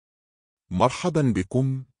مرحبا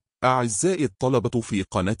بكم أعزائي الطلبة في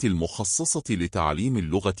قناة المخصصة لتعليم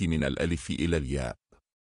اللغة من الألف إلى الياء.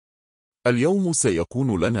 اليوم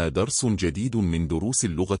سيكون لنا درس جديد من دروس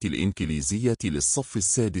اللغة الإنكليزية للصف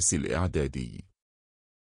السادس الإعدادي.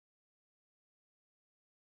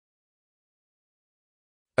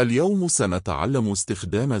 اليوم سنتعلم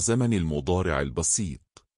استخدام زمن المضارع البسيط.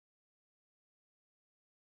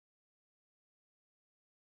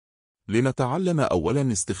 لنتعلم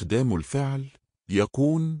أولاً استخدام الفعل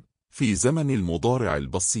يكون في زمن المضارع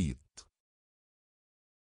البسيط.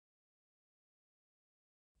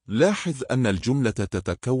 لاحظ أن الجملة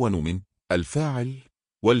تتكون من الفاعل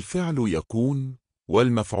والفعل يكون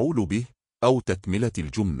والمفعول به أو تكملة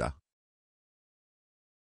الجملة.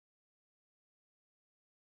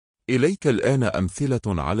 إليك الآن أمثلة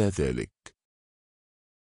على ذلك.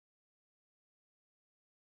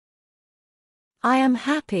 I am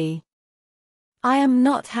happy. I am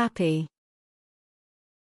not happy.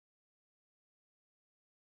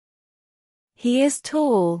 He is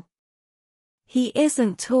tall. He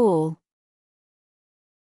isn't tall.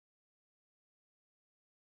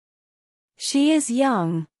 She is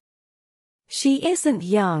young. She isn't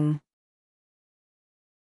young.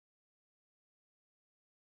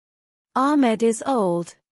 Ahmed is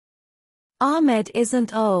old. Ahmed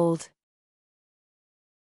isn't old.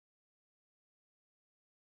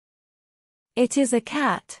 It is a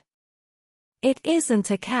cat. It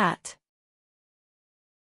isn't a cat.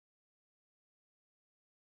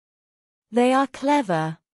 They are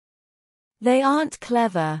clever. They aren't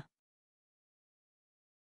clever.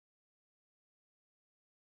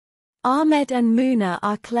 Ahmed and Muna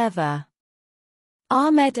are clever.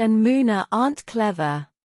 Ahmed and Muna aren't clever.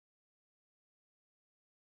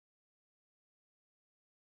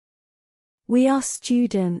 We are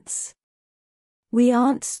students. We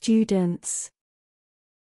aren't students.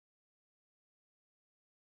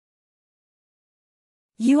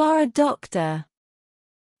 You are a doctor.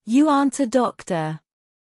 You aren't a doctor.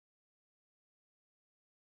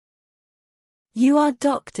 You are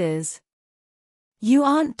doctors. You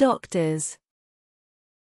aren't doctors.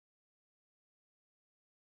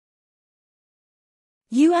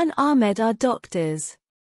 You and Ahmed are doctors.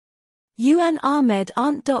 You and Ahmed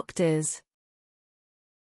aren't doctors.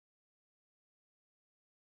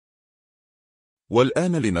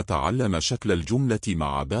 والآن لنتعلم شكل الجملة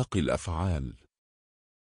مع باقي الأفعال.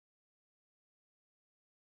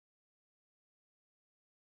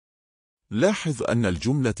 لاحظ أن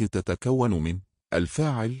الجملة تتكون من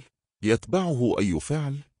الفاعل يتبعه أي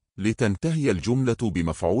فعل لتنتهي الجملة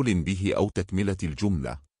بمفعول به أو تكملة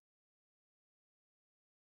الجملة.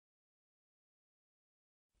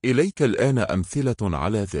 إليك الآن أمثلة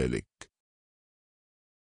على ذلك.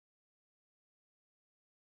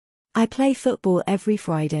 I play football every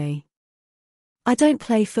Friday. I don't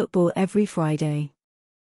play football every Friday.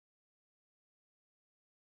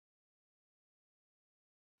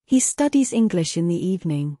 He studies English in the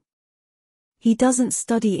evening. He doesn't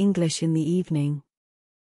study English in the evening.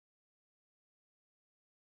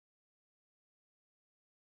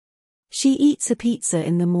 She eats a pizza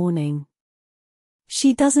in the morning.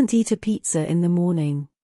 She doesn't eat a pizza in the morning.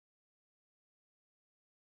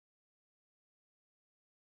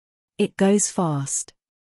 It goes fast.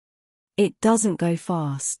 It doesn't go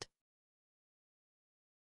fast.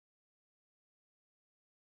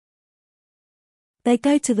 They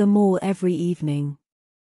go to the mall every evening.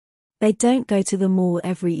 They don't go to the mall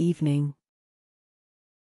every evening.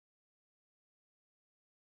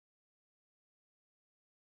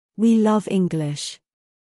 We love English.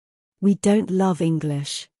 We don't love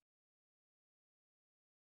English.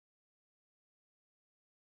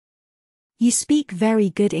 You speak very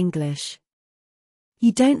good English.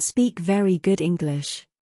 You don't speak very good English.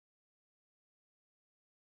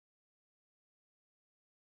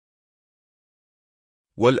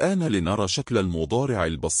 والآن لنرى شكل المضارع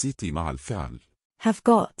البسيط مع الفعل. Have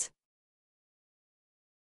got.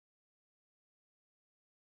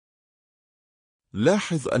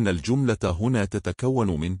 لاحظ أن الجملة هنا تتكون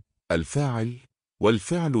من الفاعل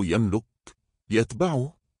والفعل يملك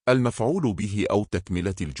يتبعه المفعول به أو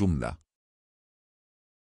تكملة الجملة.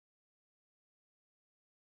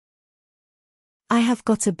 I have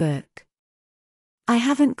got a book. I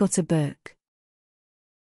haven't got a book.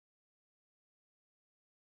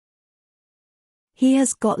 He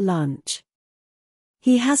has got lunch.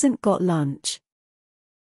 He hasn't got lunch.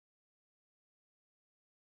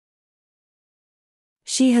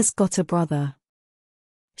 She has got a brother.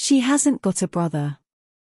 She hasn't got a brother.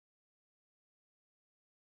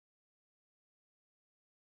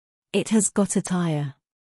 It has got a tire.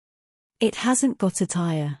 It hasn't got a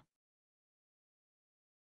tire.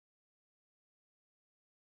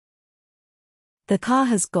 The car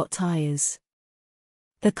has got tires.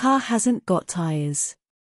 The car hasn't got tires.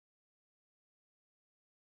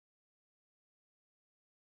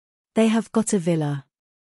 They have got a villa.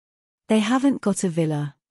 They haven't got a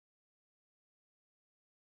villa.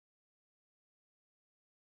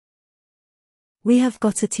 We have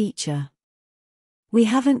got a teacher. We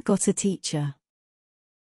haven't got a teacher.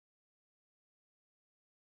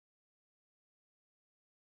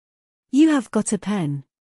 You have got a pen.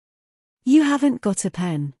 You haven't got a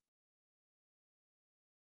pen.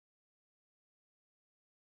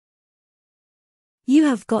 You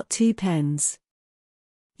have got 2 pens.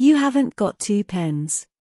 You haven't got 2 pens.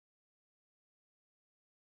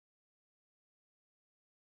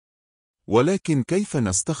 ولكن كيف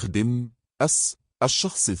نستخدم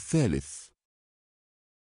الشخص الثالث؟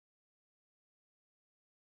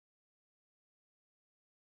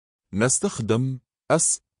 نستخدم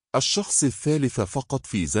الشخص الثالث فقط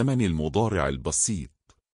في زمن المضارع البسيط،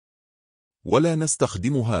 ولا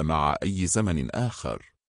نستخدمها مع أي زمن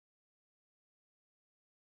آخر.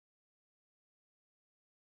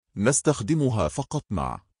 نستخدمها فقط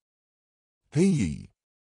مع هي،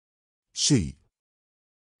 she,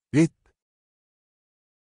 it.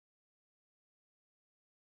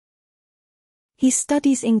 He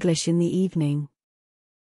studies English in the evening.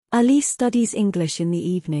 Ali studies English in the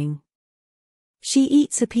evening. She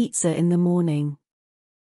eats a pizza in the morning.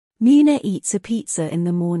 Mina eats a pizza in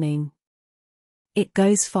the morning. It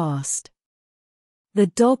goes fast. The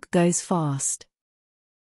dog goes fast.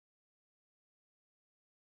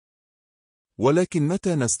 ولكن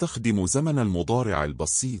متى نستخدم زمن المضارع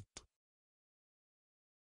البسيط؟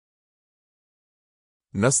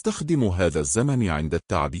 نستخدم هذا الزمن عند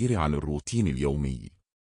التعبير عن الروتين اليومي.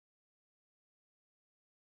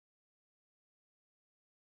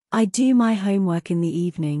 I do my homework in the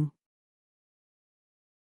evening.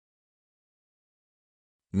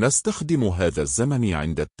 نستخدم هذا الزمن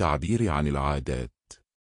عند التعبير عن العادات.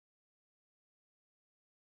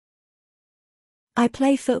 I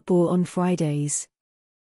play football on Fridays.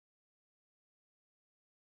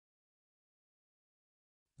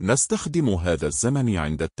 نستخدم هذا الزمن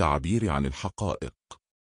عند التعبير عن الحقائق.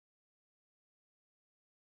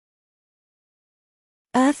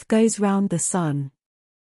 Earth goes round the sun.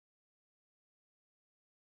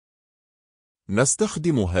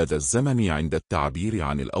 نستخدم هذا الزمن عند التعبير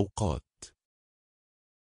عن الأوقات.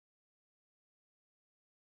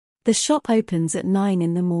 The shop opens at 9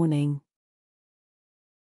 in the morning.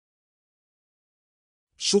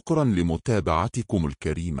 شكرا لمتابعتكم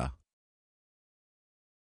الكريمة.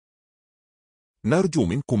 نرجو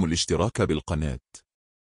منكم الاشتراك بالقناة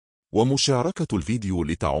ومشاركة الفيديو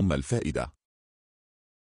لتعم الفائدة.